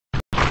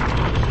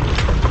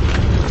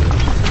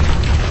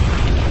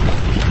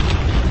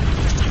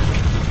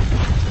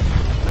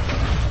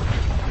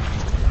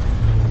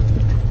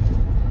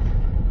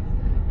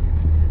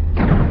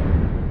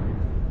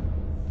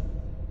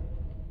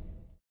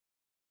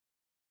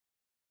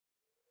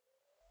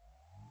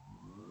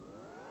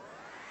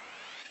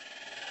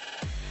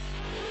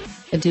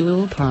A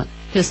dual-pot,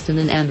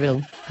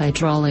 piston-and-anvil,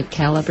 hydraulic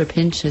caliper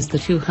pinches the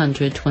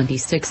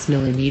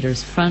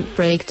 226mm front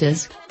brake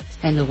disc,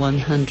 and the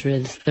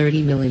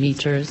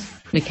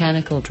 130mm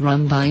mechanical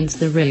drum binds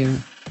the rear.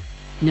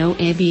 No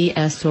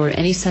ABS or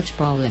any such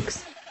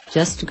bollocks,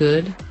 just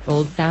good,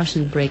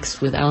 old-fashioned brakes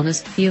with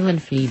honest feel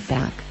and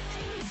feedback.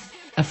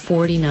 A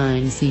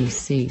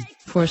 49cc,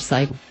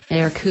 four-cycle,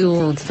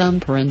 air-cooled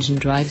thumper engine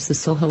drives the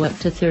Soho up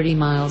to 30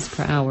 miles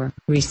per hour,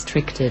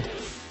 restricted.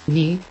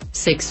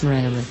 6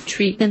 Rev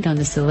treatment on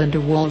the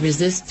cylinder wall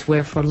resists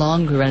wear for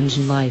longer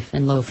engine life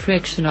and low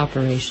friction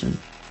operation.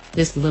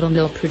 This little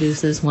mill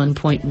produces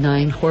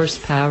 1.9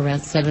 horsepower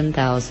at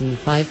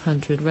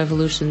 7,500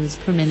 revolutions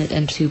per minute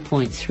and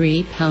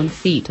 2.3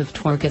 pound-feet of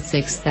torque at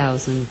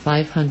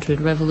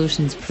 6,500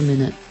 revolutions per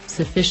minute,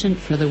 sufficient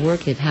for the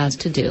work it has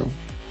to do.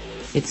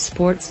 It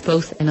sports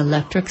both an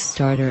electric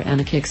starter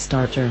and a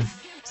kickstarter,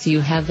 so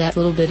you have that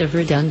little bit of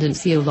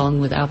redundancy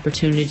along with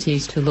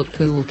opportunities to look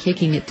cool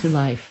kicking it to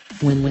life.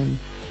 Win-win.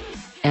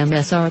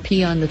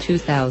 MSRP on the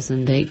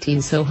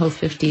 2018 Soho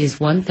 50 is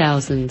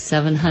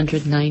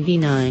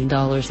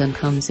 $1,799 and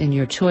comes in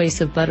your choice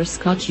of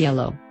Butterscotch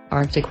Yellow,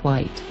 Arctic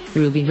White,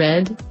 Ruby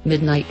Red,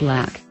 Midnight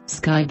Black,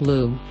 Sky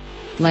Blue.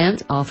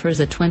 Lance offers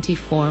a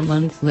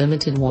 24-month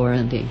limited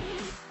warranty.